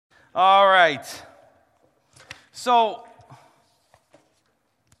All right. So,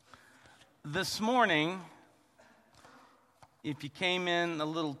 this morning, if you came in a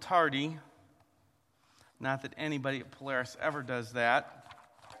little tardy, not that anybody at Polaris ever does that,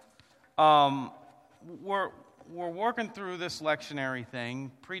 we're working through this lectionary thing,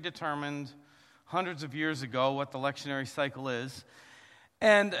 predetermined hundreds of years ago what the lectionary cycle is.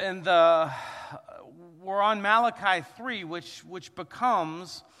 And we're on Malachi 3, which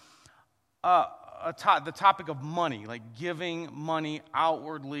becomes the topic of money, like giving money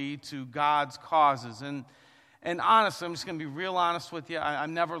outwardly to God's causes. And honestly, I'm just going to be real honest with you. I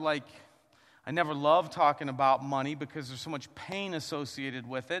never love talking about money because there's so much pain associated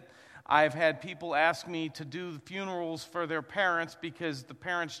with it. I've had people ask me to do funerals for their parents because the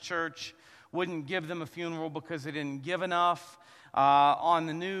parents' church wouldn't give them a funeral because they didn't give enough. On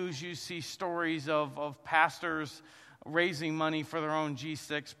the news, you see stories of pastors raising money for their own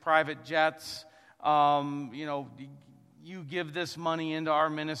G6 private jets. You give this money into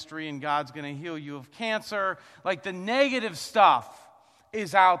our ministry and God's going to heal you of cancer. Like the negative stuff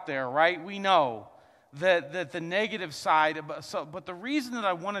is out there, right? We know that the negative side. But the reason that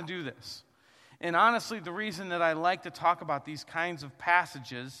I want to do this, and honestly the reason that I like to talk about these kinds of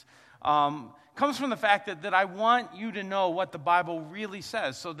passages, comes from the fact that I want you to know what the Bible really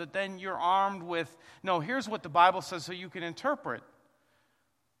says, so that then you're armed with, no, here's what the Bible says, so you can interpret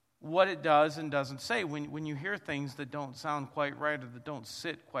what it does and doesn't say when you hear things that don't sound quite right or that don't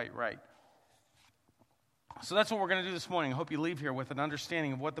sit quite right. So that's what we're going to do this morning. I hope you leave here with an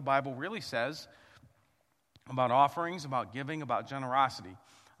understanding of what the Bible really says about offerings, about giving, about generosity.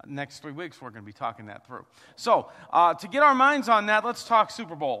 Next 3 weeks, we're going to be talking that through. So, to get our minds on that, let's talk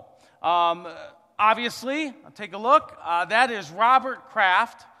Super Bowl. Obviously, take a look. That is Robert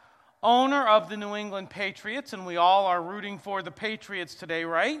Kraft, owner of the New England Patriots, and we all are rooting for the Patriots today,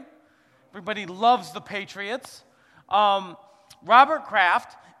 right? Everybody loves the Patriots. Robert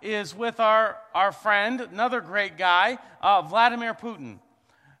Kraft is with our friend, another great guy, Vladimir Putin.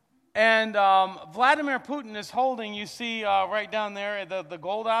 And Vladimir Putin is holding, you see right down there, the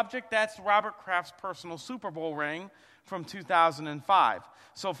gold object. That's Robert Kraft's personal Super Bowl ring from 2005.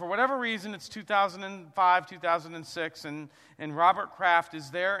 So for whatever reason, it's 2005, 2006, and Robert Kraft is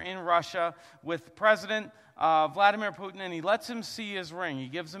there in Russia with President Vladimir Putin, and he lets him see his ring. He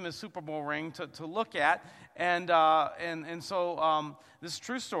gives him his Super Bowl ring to look at, and so this is a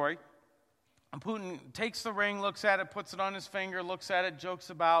true story. Putin takes the ring, looks at it, puts it on his finger, looks at it, jokes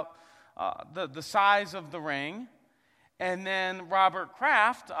about the size of the ring, and then Robert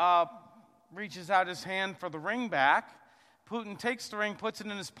Kraft reaches out his hand for the ring back. Putin takes the ring, puts it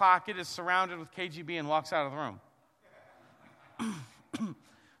in his pocket, is surrounded with KGB, and walks out of the room.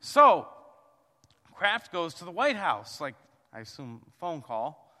 So, Kraft goes to the White House, like I assume phone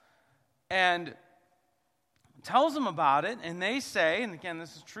call, and tells them about it, and they say, and again,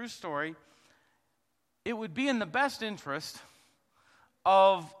 this is a true story, it would be in the best interest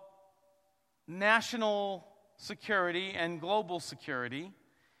of national security and global security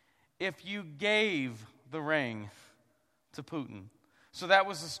if you gave the ring to Putin. So that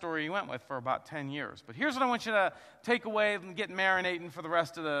was the story he went with for about 10 years. But here's what I want you to take away and get marinating for the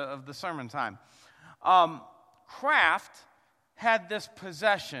rest of the sermon time. Kraft had this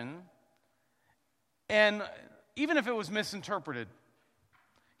possession, and even if it was misinterpreted,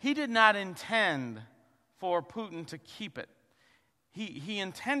 he did not intend for Putin to keep it. He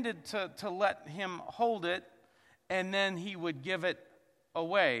intended to let him hold it, and then he would give it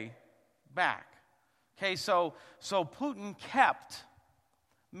away back. Okay, so Putin kept,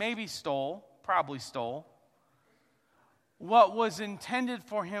 maybe stole, probably stole, what was intended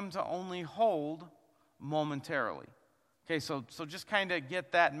for him to only hold momentarily. Okay, so just kind of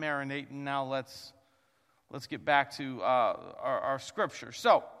get that marinating. Now let's get back to our scripture.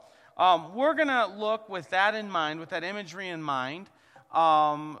 So we're going to look with that in mind, with that imagery in mind,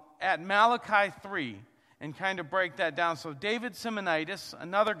 at Malachi 3 and kind of break that down. So David Simonitis,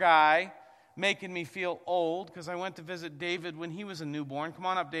 another guy making me feel old because I went to visit David when he was a newborn. Come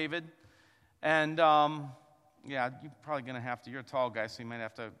on up, David. And you're probably going to have to, you're a tall guy, so you might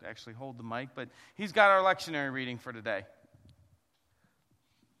have to actually hold the mic. But he's got our lectionary reading for today.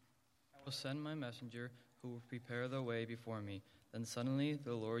 I will send my messenger who will prepare the way before me. Then suddenly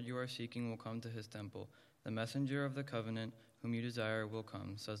the Lord you are seeking will come to his temple. The messenger of the covenant whom you desire will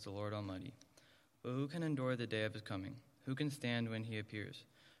come, says the Lord Almighty. But who can endure the day of his coming? Who can stand when he appears?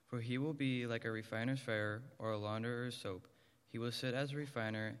 For he will be like a refiner's fire or a launderer's soap. He will sit as a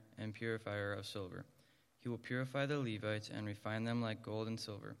refiner and purifier of silver. He will purify the Levites and refine them like gold and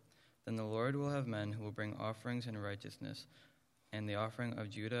silver. Then the Lord will have men who will bring offerings in righteousness, and the offering of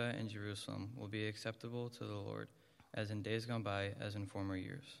Judah and Jerusalem will be acceptable to the Lord, as in days gone by, as in former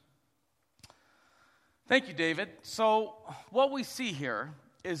years. Thank you, David. So what we see here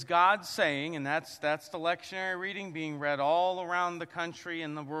is God saying, and that's the lectionary reading being read all around the country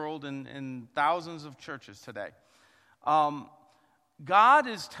and the world in thousands of churches today. God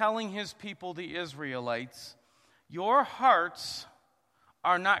is telling his people, the Israelites, your hearts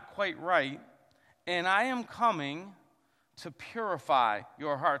are not quite right, and I am coming to purify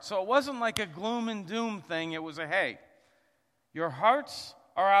your hearts. So it wasn't like a gloom and doom thing. It was a, hey, your hearts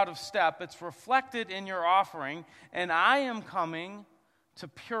are out of step. It's reflected in your offering, and I am coming to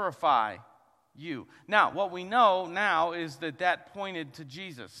purify you. Now, what we know now is that pointed to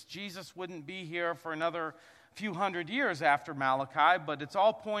Jesus. Jesus wouldn't be here for another few hundred years after Malachi, but it's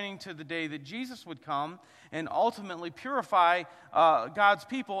all pointing to the day that Jesus would come and ultimately purify God's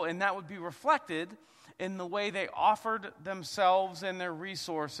people, and that would be reflected in the way they offered themselves and their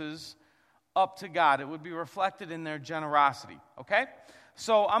resources up to God. It would be reflected in their generosity, okay?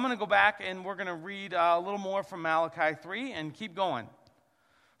 So I'm going to go back and we're going to read a little more from Malachi 3 and keep going.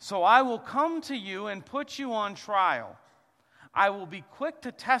 So I will come to you and put you on trial. I will be quick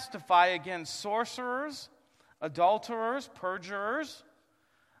to testify against sorcerers, adulterers, perjurers,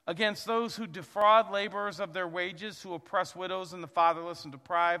 against those who defraud laborers of their wages, who oppress widows and the fatherless and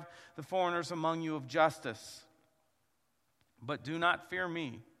deprive the foreigners among you of justice. But do not fear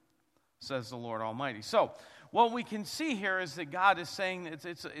me, says the Lord Almighty. So what we can see here is that God is saying,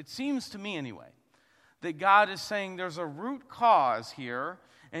 it seems to me anyway, that God is saying there's a root cause here,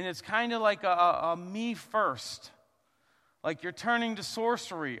 and it's kind of like a me first. Like you're turning to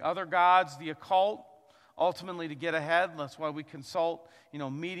sorcery, other gods, the occult, ultimately to get ahead. That's why we consult,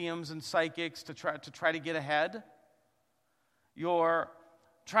 mediums and psychics to try to get ahead. You're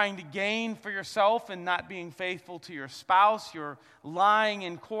trying to gain for yourself and not being faithful to your spouse. You're lying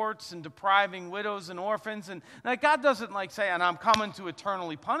in courts and depriving widows and orphans. And God doesn't say, and I'm coming to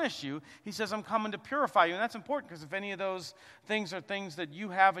eternally punish you. He says, I'm coming to purify you. And that's important because if any of those things are things that you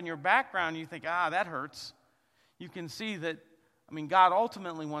have in your background, you think, that hurts. You can see that, God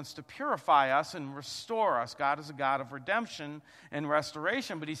ultimately wants to purify us and restore us. God is a God of redemption and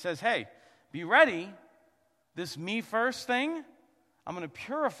restoration. But he says, hey, be ready. This me first thing, I'm going to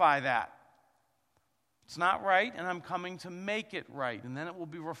purify that. It's not right, and I'm coming to make it right. And then it will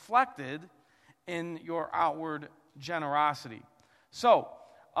be reflected in your outward generosity. So,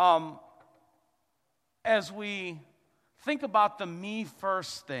 as we think about the me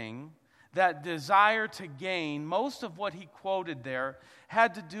first thing, that desire to gain, most of what he quoted there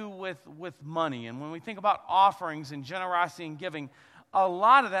had to do with money. And when we think about offerings and generosity and giving, a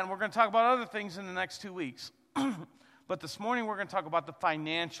lot of that, and we're going to talk about other things in the next 2 weeks, but this morning we're going to talk about the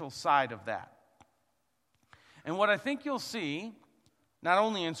financial side of that. And what I think you'll see, not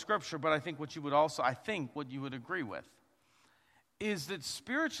only in Scripture, but I think what you would agree with, is that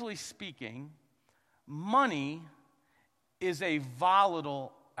spiritually speaking, money is a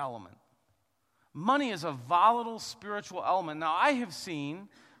volatile element. Money is a volatile spiritual element. Now, I have seen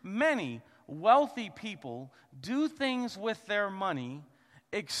many wealthy people do things with their money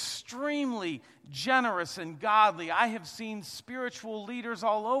extremely generous and godly. I have seen spiritual leaders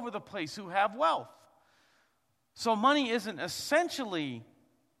all over the place who have wealth. So money isn't essentially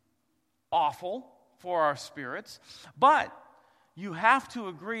awful for our spirits, but you have to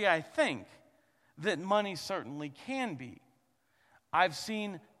agree, I think, that money certainly can be. I've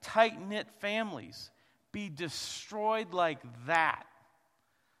seen tight-knit families be destroyed like that.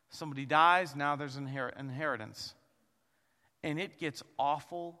 Somebody dies, now there's inheritance. And it gets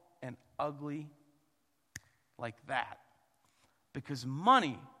awful and ugly like that. Because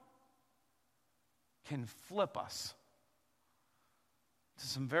money can flip us to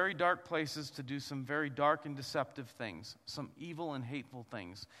some very dark places to do some very dark and deceptive things, some evil and hateful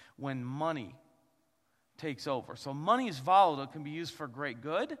things, when money takes over. So money is volatile. It can be used for great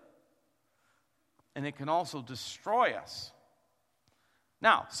good, and it can also destroy us.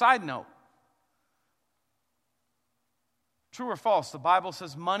 Now, side note, true or false, the Bible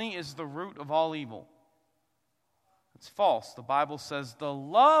says money is the root of all evil. It's false. The Bible says the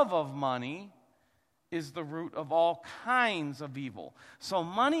love of money is the root of all kinds of evil. So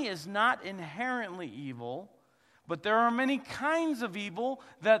money is not inherently evil, but there are many kinds of evil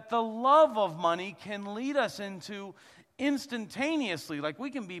that the love of money can lead us into instantaneously. Like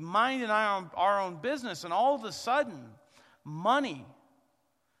we can be minding our own business, and all of a sudden, money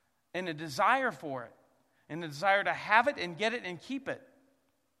and a desire for it, and the desire to have it and get it and keep it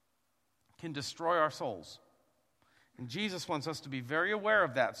can destroy our souls. And Jesus wants us to be very aware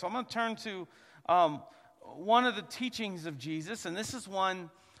of that. So I'm going to turn to one of the teachings of Jesus, and this is one,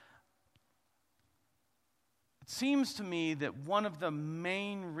 it seems to me that one of the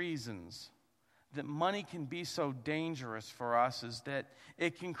main reasons that money can be so dangerous for us is that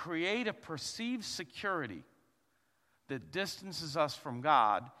it can create a perceived security that distances us from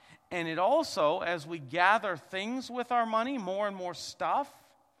God. And it also, as we gather things with our money, more and more stuff,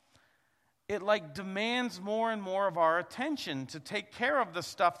 it demands more and more of our attention to take care of the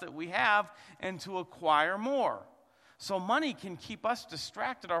stuff that we have and to acquire more. So money can keep us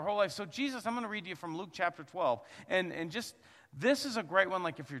distracted our whole life. So Jesus, I'm going to read you from Luke chapter 12. And just, this is a great one,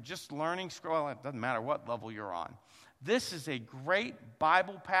 if you're just learning, well, it doesn't matter what level you're on. This is a great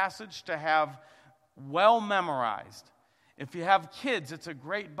Bible passage to have well memorized. If you have kids, it's a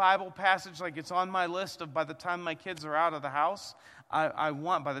great Bible passage, it's on my list of by the time my kids are out of the house, I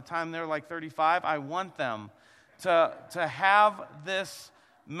want, by the time they're 35, I want them to have this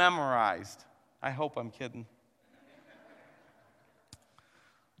memorized. I hope I'm kidding.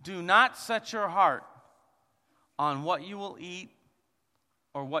 Do not set your heart on what you will eat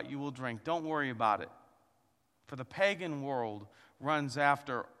or what you will drink. Don't worry about it. For the pagan world runs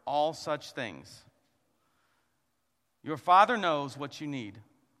after all such things. Your Father knows what you need.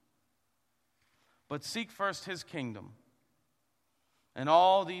 But seek first His kingdom, and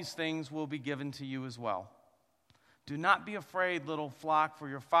all these things will be given to you as well. Do not be afraid, little flock, for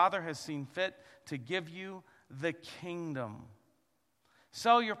your Father has seen fit to give you the kingdom.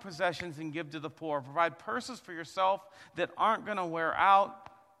 Sell your possessions and give to the poor. Provide purses for yourself that aren't going to wear out,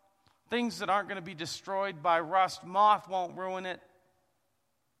 things that aren't going to be destroyed by rust. Moth won't ruin it.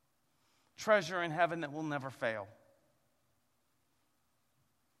 Treasure in heaven that will never fail.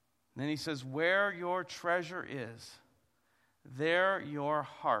 And then he says, where your treasure is, there your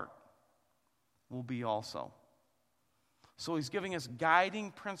heart will be also. So he's giving us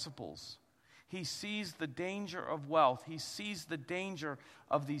guiding principles. He sees the danger of wealth. He sees the danger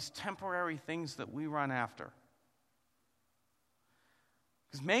of these temporary things that we run after.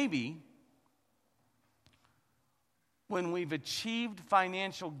 Because maybe when we've achieved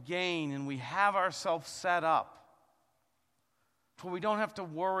financial gain and we have ourselves set up, to where we don't have to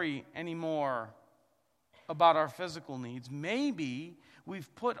worry anymore about our physical needs, maybe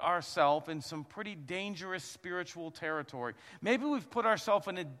we've put ourselves in some pretty dangerous spiritual territory. Maybe we've put ourselves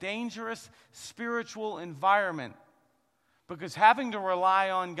in a dangerous spiritual environment because having to rely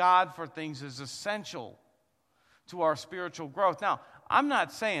on God for things is essential to our spiritual growth. Now, I'm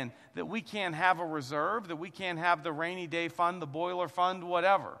not saying that we can't have a reserve, that we can't have the rainy day fund, the boiler fund,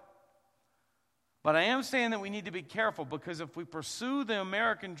 whatever. But I am saying that we need to be careful, because if we pursue the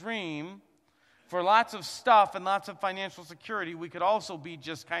American dream for lots of stuff and lots of financial security, we could also be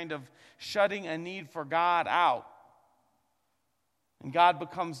just kind of shutting a need for God out. And God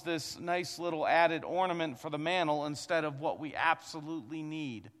becomes this nice little added ornament for the mantle instead of what we absolutely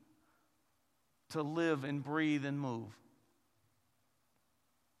need to live and breathe and move.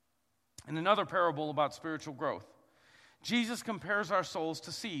 In another parable about spiritual growth, Jesus compares our souls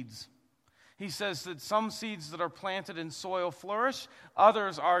to seeds. He says that some seeds that are planted in soil flourish,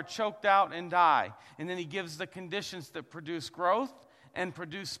 others are choked out and die. And then he gives the conditions that produce growth and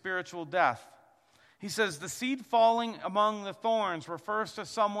produce spiritual death. He says the seed falling among the thorns refers to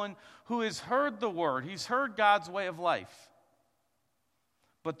someone who has heard the word. He's heard God's way of life.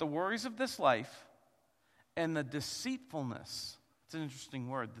 But the worries of this life and the deceitfulness, it's an interesting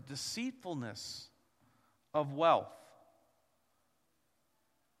word, the deceitfulness of wealth,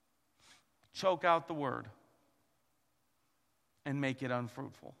 choke out the word and make it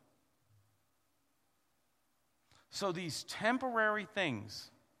unfruitful. So these temporary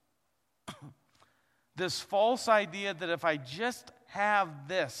things, this false idea that if I just have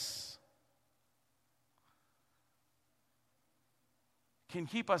this, can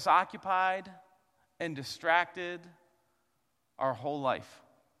keep us occupied and distracted our whole life.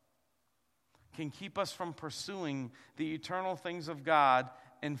 Can keep us from pursuing the eternal things of God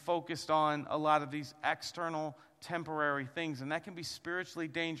and focused on a lot of these external, temporary things. And that can be spiritually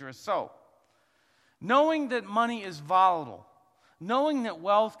dangerous. So, knowing that money is volatile, knowing that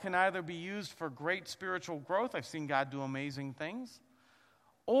wealth can either be used for great spiritual growth, I've seen God do amazing things,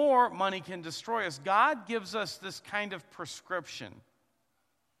 or money can destroy us, God gives us this kind of prescription.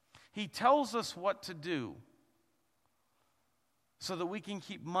 He tells us what to do so that we can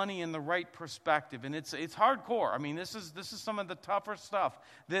keep money in the right perspective. And it's hardcore. I mean, this is some of the tougher stuff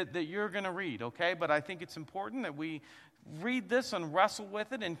that you're going to read, okay? But I think it's important that we read this and wrestle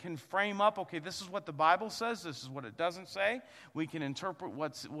with it and can frame up, okay, this is what the Bible says, this is what it doesn't say. We can interpret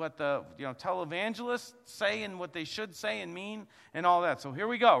what the televangelists say and what they should say and mean and all that. So here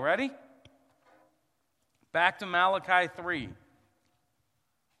we go. Ready? Back to Malachi 3.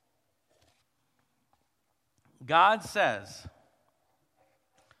 God says,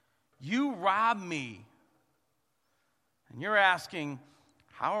 you rob me. And you're asking,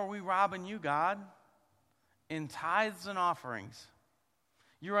 how are we robbing you, God? In tithes and offerings.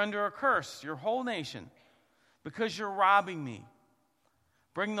 You're under a curse, your whole nation, because you're robbing me.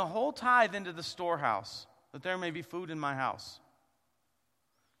 Bring the whole tithe into the storehouse, that there may be food in my house.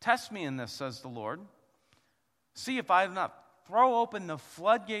 Test me in this, says the Lord. See if I do not throw open the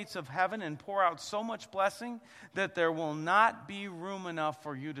floodgates of heaven and pour out so much blessing that there will not be room enough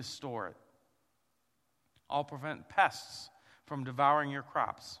for you to store it. I'll prevent pests from devouring your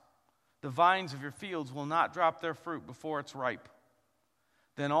crops. The vines of your fields will not drop their fruit before it's ripe.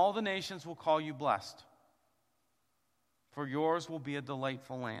 Then all the nations will call you blessed, for yours will be a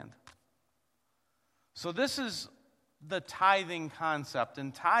delightful land. So this is the tithing concept,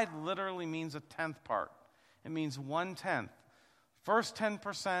 and tithe literally means a tenth part. It means 1/10. First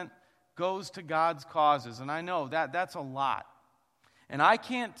 10% goes to God's causes, and I know that's a lot. And I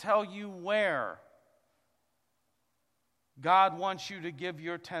can't tell you where God wants you to give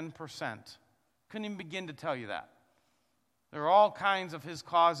your 10%. Couldn't even begin to tell you that. There are all kinds of his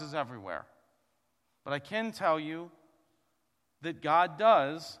causes everywhere. But I can tell you that God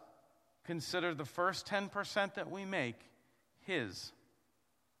does consider the first 10% that we make his.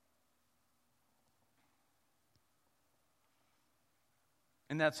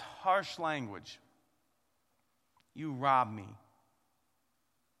 And that's harsh language. You rob me.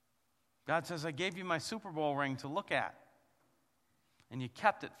 God says, I gave you my Super Bowl ring to look at, and you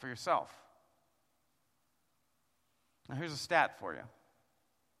kept it for yourself. Now here's a stat for you.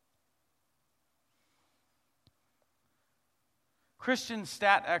 Christian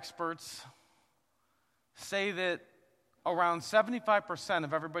stat experts say that around 75%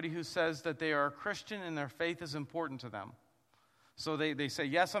 of everybody who says that they are a Christian and their faith is important to them. So they say,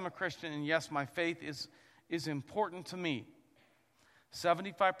 yes, I'm a Christian, and yes, my faith is important to me.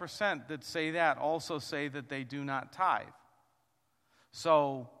 75% that say that also say that they do not tithe.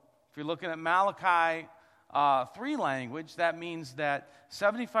 So if you're looking at Malachi 3 language, that means that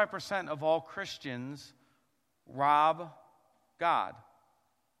 75% of all Christians rob God.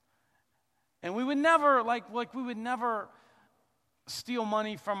 And we would never, we would never steal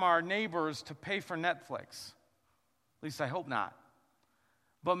money from our neighbors to pay for Netflix. At least I hope not.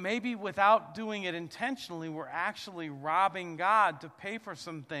 But maybe without doing it intentionally, we're actually robbing God to pay for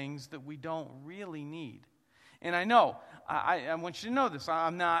some things that we don't really need. And I know, I want you to know this.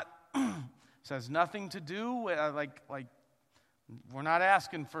 I'm not, this has nothing to do with, we're not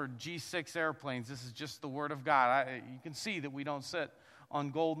asking for G6 airplanes. This is just the Word of God. You can see that we don't sit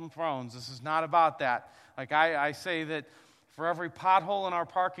on golden thrones. This is not about that. I say that for every pothole in our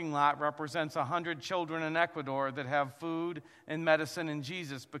parking lot represents 100 children in Ecuador that have food and medicine in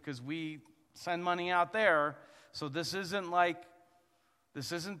Jesus, because we send money out there. So this isn't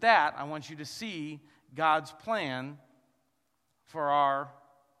that. I want you to see God's plan for our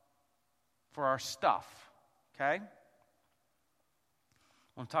stuff. Okay? I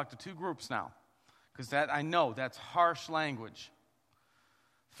want to talk to two groups now, because I know that's harsh language.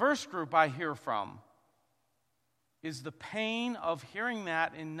 First group I hear from is the pain of hearing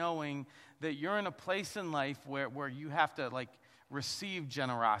that and knowing that you're in a place in life where you have to receive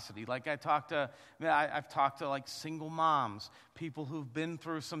generosity. I've talked to single moms, people who've been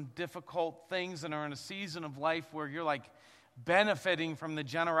through some difficult things and are in a season of life where you're benefiting from the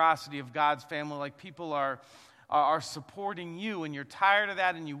generosity of God's family. People are supporting you, and you're tired of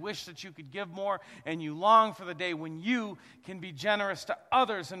that, and you wish that you could give more, and you long for the day when you can be generous to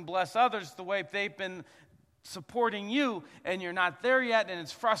others and bless others the way they've been supporting you, and you're not there yet, and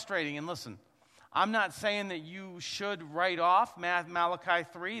it's frustrating. And listen, I'm not saying that you should write off Malachi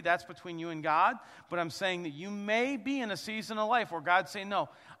 3. That's between you and God. But I'm saying that you may be in a season of life where God's saying, no,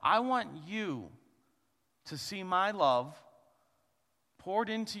 I want you to see my love poured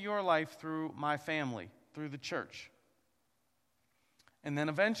into your life through my family, through the church. And then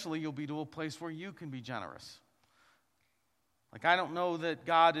eventually you'll be to a place where you can be generous. I don't know that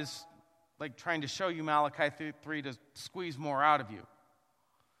God is trying to show you Malachi 3 to squeeze more out of you.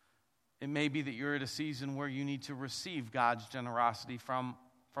 It may be that you're at a season where you need to receive God's generosity from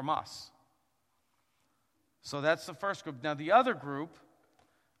us. So that's the first group. Now the other group,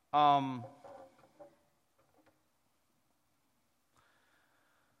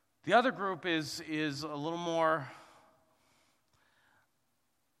 is a little more,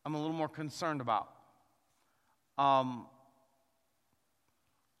 I'm a little more concerned about.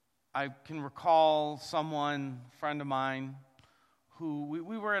 I can recall someone, a friend of mine, who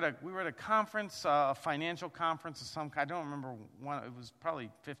we were at a conference, a financial conference of some kind. I don't remember one. It was probably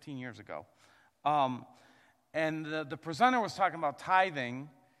 15 years ago. And the presenter was talking about tithing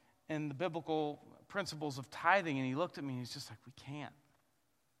and the biblical principles of tithing, and he looked at me and he's just like, we can't.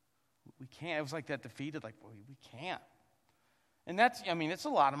 It was like that defeated, like, well, we can't. And it's a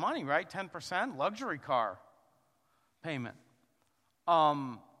lot of money, right? 10% luxury car payment.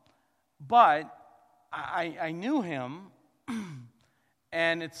 But I knew him,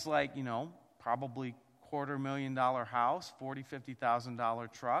 and it's like, probably $250,000 house, $40,000,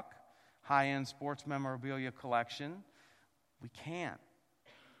 $50,000 truck, high-end sports memorabilia collection. We can't.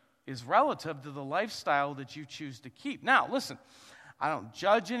 Is relative to the lifestyle that you choose to keep. Now, listen, I don't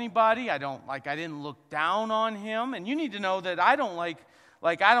judge anybody. I didn't look down on him. And you need to know that I don't I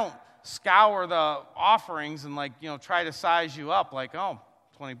don't scour the offerings and try to size you up like, oh,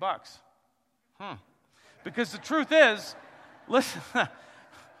 $20. Because the truth is, listen,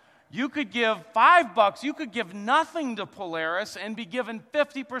 you could give $5, you could give nothing to Polaris and be given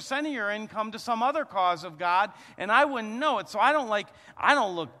 50% of your income to some other cause of God, and I wouldn't know it. So I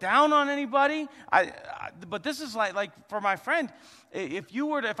don't look down on anybody. But this is like for my friend,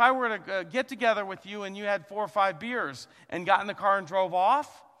 if I were to get together with you and you had 4 or 5 beers and got in the car and drove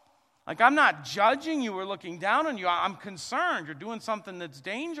off, I'm not judging you or looking down on you. I'm concerned. You're doing something that's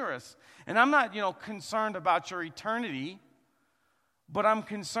dangerous. And I'm not, concerned about your eternity, but I'm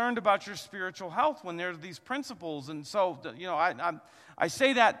concerned about your spiritual health when there's these principles. And so, I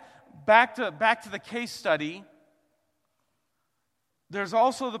say that back to the case study. There's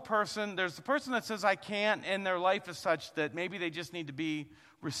also the person that says I can't, and their life is such that maybe they just need to be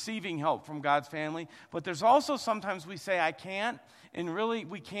receiving help from God's family. But there's also sometimes we say I can't, and really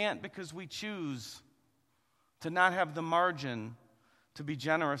we can't because we choose to not have the margin to be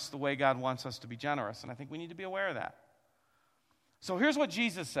generous the way God wants us to be generous. And I think we need to be aware of that. So here's what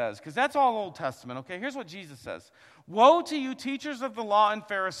Jesus says, because that's all Old Testament, okay? Here's what Jesus says. Woe to you, teachers of the law and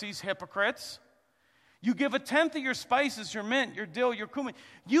Pharisees, hypocrites! You give 1/10 of your spices, your mint, your dill, your cumin.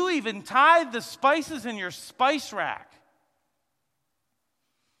 You even tithe the spices in your spice rack.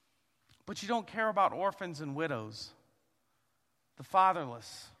 But you don't care about orphans and widows, the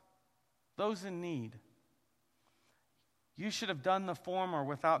fatherless, those in need. You should have done the former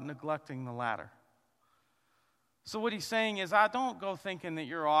without neglecting the latter. So what he's saying is, I don't go thinking that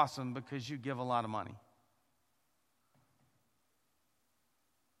you're awesome because you give a lot of money.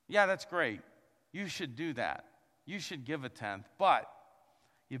 Yeah, that's great. You should do that. You should give 1/10, but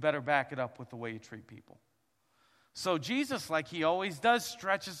you better back it up with the way you treat people. So Jesus, like he always does,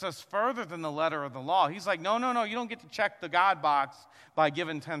 stretches us further than the letter of the law. He's like, no, you don't get to check the God box by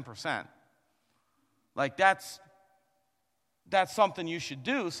giving 10%. That's something you should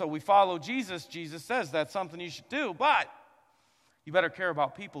do. So we follow Jesus. Jesus says that's something you should do, but you better care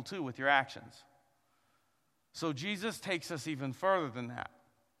about people too with your actions. So Jesus takes us even further than that,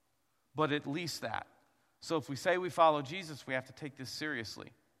 but at least that. So if we say we follow Jesus, we have to take this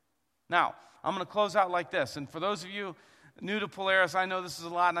seriously. Now, I'm going to close out like this. And for those of you new to Polaris, I know this is a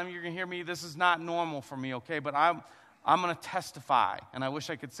lot, and you're going to hear me. This is not normal for me, okay? But I'm going to testify. And I wish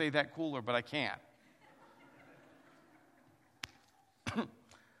I could say that cooler, but I can't.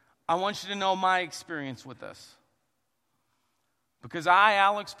 I want you to know my experience with this. Because I,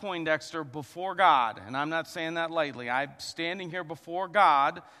 Alex Poindexter, before God, and I'm not saying that lightly, I'm standing here before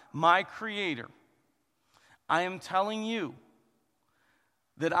God, my Creator. I am telling you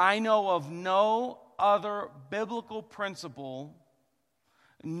that I know of no other biblical principle,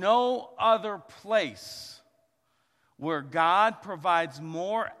 no other place where God provides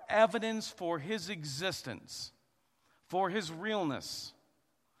more evidence for His existence, for His realness,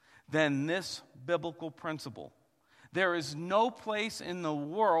 than this biblical principle. There is no place in the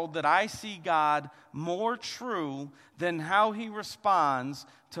world that I see God more true than how He responds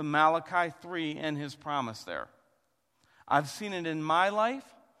to Malachi 3 and His promise there. I've seen it in my life.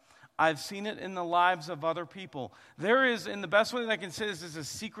 I've seen it in the lives of other people. There is, in the best way that I can say this, is a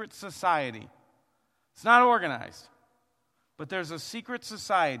secret society. It's not organized, but there's a secret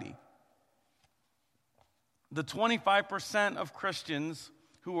society. The 25% of Christians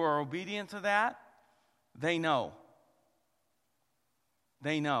who are obedient to that, they know.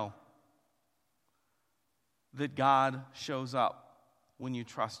 They know that God shows up when you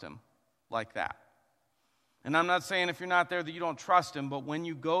trust Him like that. And I'm not saying if you're not there that you don't trust Him, but when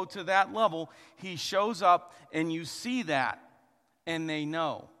you go to that level, He shows up and you see that, and they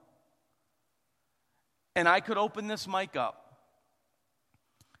know. And I could open this mic up,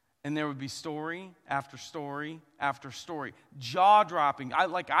 and there would be story after story after story, jaw-dropping.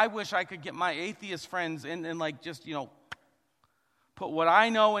 I wish I could get my atheist friends and just, put what I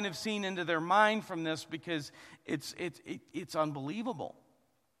know and have seen into their mind from this, because it's unbelievable.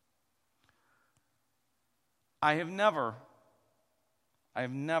 I have never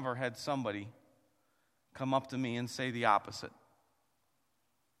had somebody come up to me and say the opposite.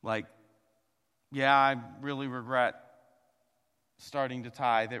 Like, yeah, I really regret starting to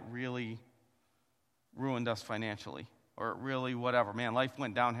tithe. It really ruined us financially. Or really whatever. Man, life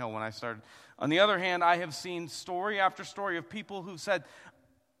went downhill when I started. On the other hand, I have seen story after story of people who said,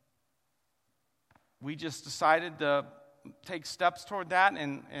 we just decided to take steps toward that,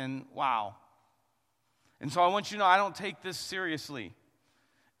 and wow. And so I want you to know, I don't take this seriously.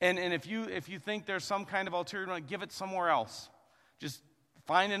 And if you think there's some kind of ulterior motive, give it somewhere else. Just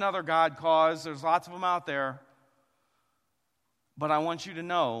find another God cause. There's lots of them out there. But I want you to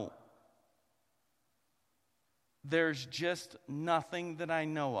know, there's just nothing that I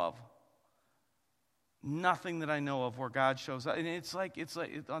know of. Nothing that I know of where God shows up. And it's like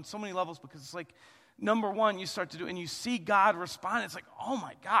on so many levels, because it's like, number one, you start to do, and you see God respond. It's like, oh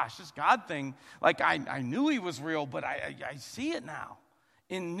my gosh, this God thing, like I knew he was real, but I see it now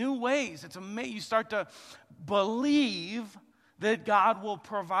in new ways. It's amazing. You start to believe that God will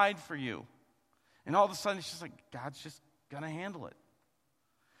provide for you. And all of a sudden, it's just like, God's just going to handle it.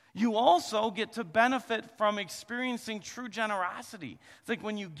 You also get to benefit from experiencing true generosity. It's like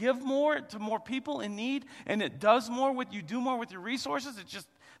when you give more to more people in need, and it does more with you, do more with your resources, it's just,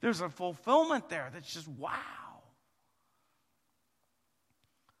 there's a fulfillment there that's just wow.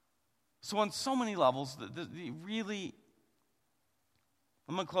 So on so many levels, really,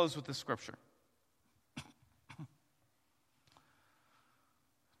 I'm going to close with this scripture.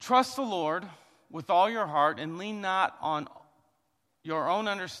 Trust the Lord with all your heart and lean not on your own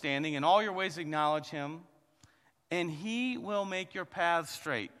understanding. In all your ways acknowledge him, and he will make your paths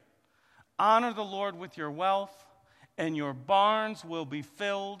straight. Honor the Lord with your wealth, and your barns will be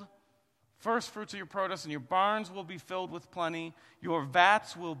filled. First fruits of your produce, and your barns will be filled with plenty. Your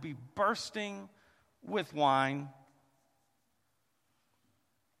vats will be bursting with wine.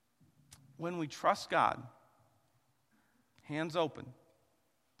 When we trust God, hands open,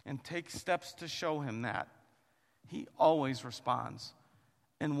 and take steps to show him that, he always responds.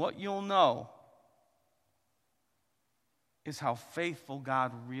 And what you'll know is how faithful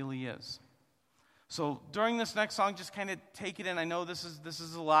God really is. So during this next song, just kind of take it in. I know this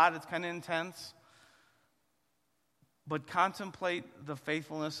is a lot. It's kind of intense. But contemplate the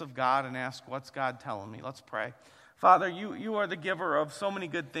faithfulness of God and ask, what's God telling me? Let's pray. Father, you are the giver of so many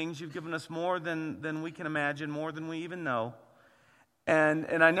good things. You've given us more than we can imagine, more than we even know.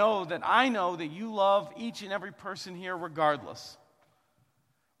 And I know that you love each and every person here regardless.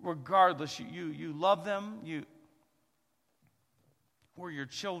 Regardless, you love them. We're your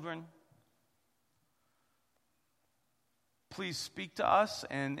children. Please speak to us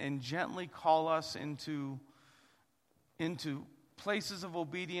and gently call us into places of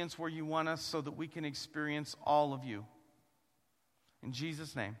obedience where you want us, so that we can experience all of you. In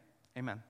Jesus' name, amen.